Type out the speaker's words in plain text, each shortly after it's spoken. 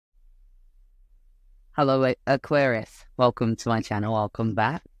Hello, Aquarius. Welcome to my channel. Welcome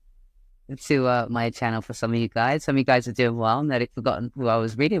back to my channel for some of you guys. Some of you guys are doing well. I've forgotten who I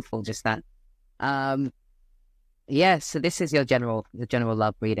was reading for just then. Um, yeah, so this is your general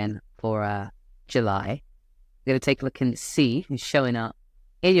love reading for July. We're gonna take a look and see who's showing up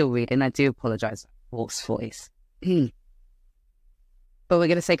in your reading. I do apologize for hoarse voice. But we're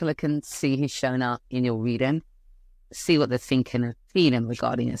gonna take a look and see who's showing up in your reading, see what they're thinking and feeling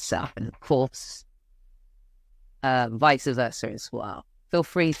regarding yourself, and of course, vice versa as well. Feel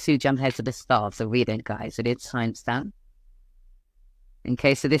free to jump ahead to the start of the reading, guys. It is timestamp.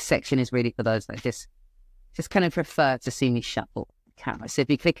 Okay, so this section is really for those that just kind of prefer to see me shuffle the camera. So if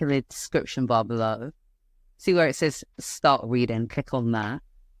you click in the description bar below, see where it says start reading, click on that.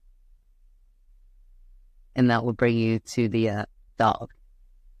 And that will bring you to the start.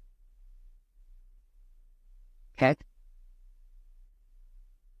 Okay.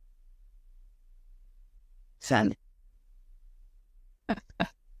 Send.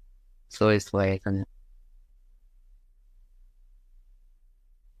 It's always the way, isn't it?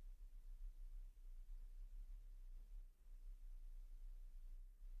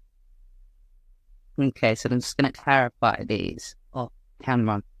 Okay, so I'm just going to clarify these off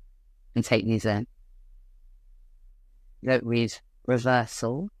camera and take these in. Don't read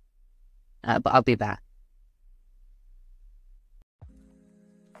reversal, but I'll be back.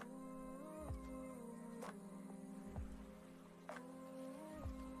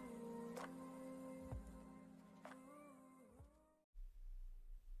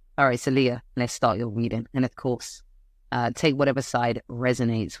 All right, so Leah, let's start your reading. And of course, take whatever side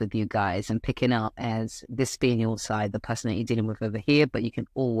resonates with you guys and pick it up as this being your side, the person that you're dealing with over here, but you can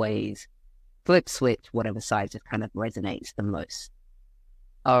always flip switch whatever side just kind of resonates the most.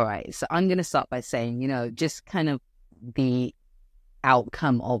 All right, so I'm going to start by saying, just kind of the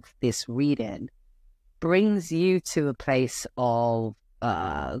outcome of this reading brings you to a place of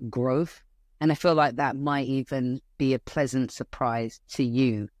growth. And I feel like that might even be a pleasant surprise to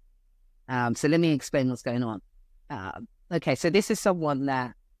you. So let me explain what's going on. Okay, so this is someone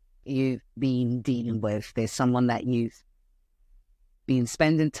that you've been dealing with. There's someone that you've been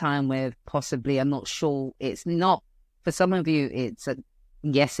spending time with, possibly. I'm not sure. It's not, for some of you,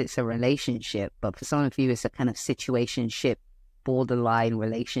 yes, it's a relationship, but for some of you, it's a kind of situationship, borderline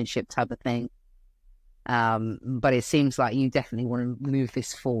relationship type of thing. But it seems like you definitely want to move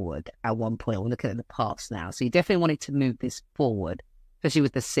this forward at one point. We're looking at the past now. So you definitely wanted to move this forward, especially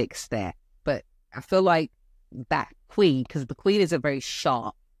with the 6 there. But I feel like that queen, because the queen is a very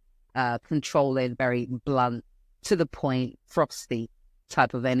sharp, controlling, very blunt, to the point, frosty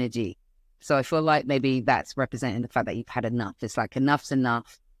type of energy. So I feel like maybe that's representing the fact that you've had enough. It's like, enough's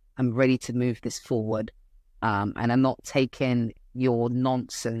enough. I'm ready to move this forward. And I'm not taking your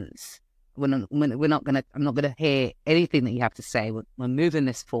nonsense. I'm not gonna hear anything that you have to say. We're moving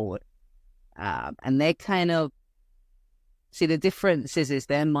this forward. And they kind of, see, the difference is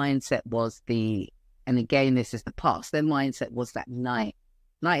their mindset was and again, this is the past, their mindset was that Knight.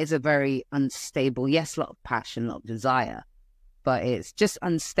 Knight is a very unstable, yes, a lot of passion, a lot of desire, but it's just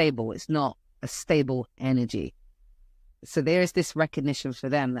unstable. It's not a stable energy. So there is this recognition for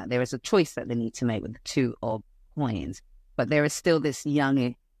them that there is a choice that they need to make with the 2 of coins, but there is still this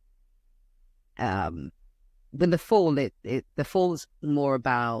young, with the Fool, the Fool's more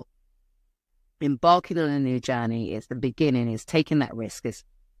about embarking on a new journey. It's the beginning, it's taking that risk, it's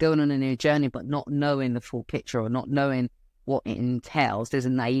going on a new journey, but not knowing the full picture or not knowing what it entails. There's a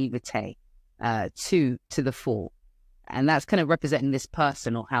naivete to the Fool. And that's kind of representing this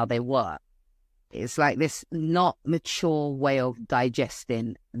person or how they work. It's like this not mature way of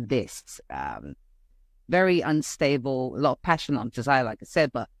digesting this. Very unstable, a lot of passion, a lot of desire, like I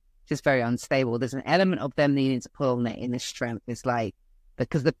said, but just very unstable. There's an element of them needing to pull on their inner strength. It's like,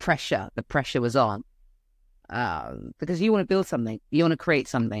 because the pressure was on. Because you want to build something, you want to create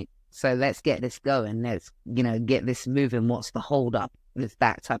something. So let's get this going. Let's, get this moving. What's the hold up? It's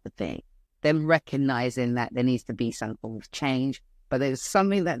that type of thing. Them recognizing that there needs to be some form of change, but there's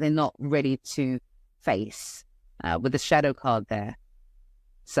something that they're not ready to face. With the shadow card there,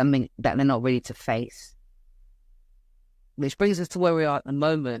 something that they're not ready to face. Which brings us to where we are at the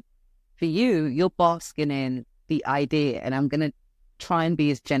moment. For you, you're basking in the idea, and I'm going to try and be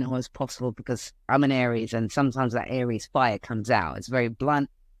as gentle as possible because I'm an Aries, and sometimes that Aries fire comes out. It's very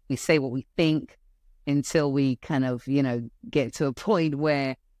blunt. We say what we think until we kind of, get to a point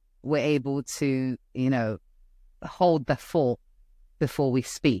where we're able to, hold the fort before we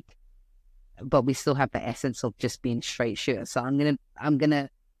speak. But we still have the essence of just being straight shooter. So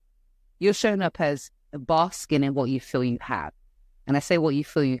you're showing up as basking in what you feel you have. And I say what you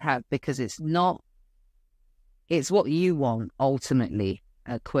feel you have because it's not it's what you want ultimately,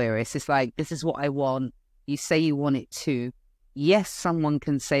 Aquarius. It's like, this is what I want. You say you want it too. Yes, someone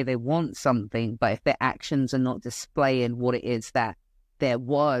can say they want something, but if their actions are not displaying what it is that their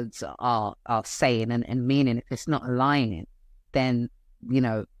words are saying and meaning, if it's not aligning, then, you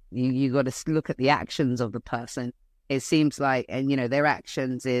know, you got to look at the actions of the person. It seems like, and, you know, their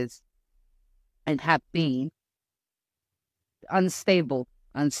actions is and have been unstable,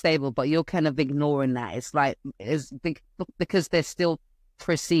 but you're kind of ignoring that. It's like, because they're still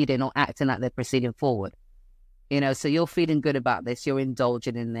proceeding or acting like they're proceeding forward, you know, so you're feeling good about this. You're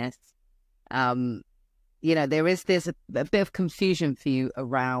indulging in this. You know, there's a bit of confusion for you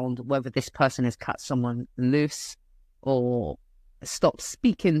around whether this person has cut someone loose or stopped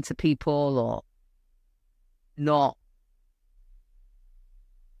speaking to people or not.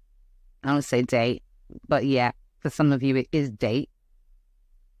 I don't say date, but yeah, for some of you, it is date.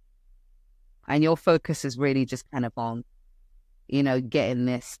 And your focus is really just kind of on, you know, getting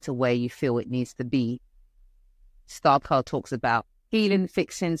this to where you feel it needs to be. Star card talks about healing,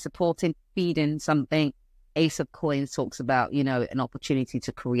 fixing, supporting, feeding something. Ace of Coins talks about, you know, an opportunity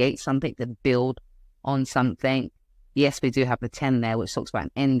to create something, to build on something. Yes, we do have the 10 there, which talks about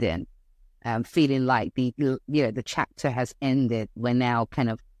an ending. Feeling like the chapter has ended. We're now kind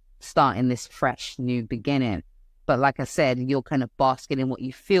of starting this fresh new beginning. But like I said, you're kind of basking in what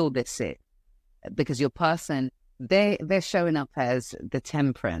you feel this is. Because your person, they're showing up as the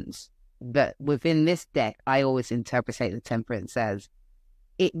Temperance. But within this deck, I always interpret the Temperance as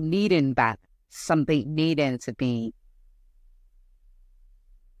it needing back, something needing to be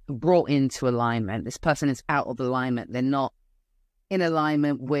brought into alignment. This person is out of alignment. They're not in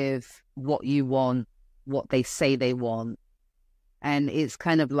alignment with what you want, what they say they want. And it's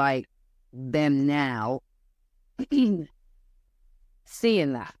kind of like them now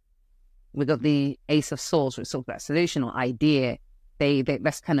seeing that. We got the Ace of Swords, which talks about solution or idea.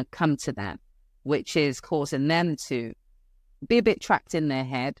 Let's kind of come to that, which is causing them to be a bit trapped in their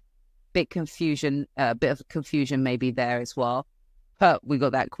head, bit confusion, a bit of confusion maybe there as well. But we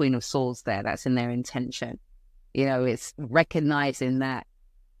got that Queen of Swords there. That's in their intention. You know, it's recognizing that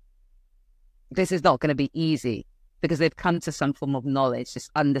this is not going to be easy because they've come to some form of knowledge,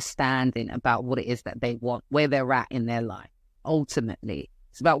 just understanding about what it is that they want, where they're at in their life. Ultimately,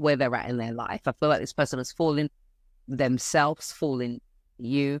 it's about where they're at in their life. I feel like this person is falling themselves, falling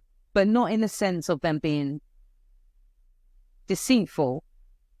you, but not in the sense of them being deceitful.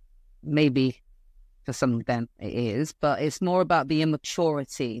 Maybe for some of them it is, but it's more about the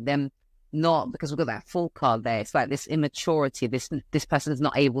immaturity, them not, because we've got that full card there. It's like this immaturity, this person is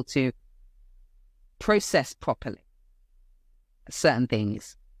not able to process properly certain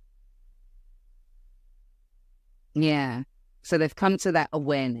things. Yeah. So they've come to that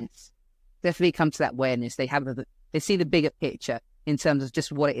awareness, definitely come to that awareness. They see the bigger picture in terms of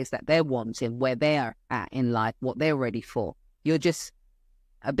just what it is that they're wanting, where they are at in life, what they're ready for. You're just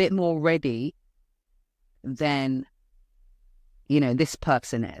a bit more ready than, you know, this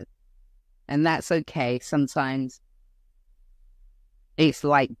person is. And that's okay. Sometimes it's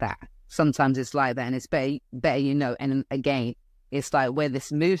like that. Sometimes it's like that. And it's better, you know. And again, it's like where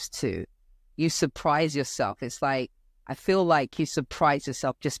this moves to, you surprise yourself. It's like, I feel like you surprise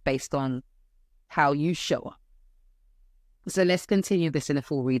yourself just based on how you show up. So let's continue this in a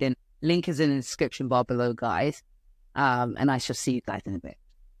full reading. Link is in the description bar below, guys. And I shall see you guys in a bit.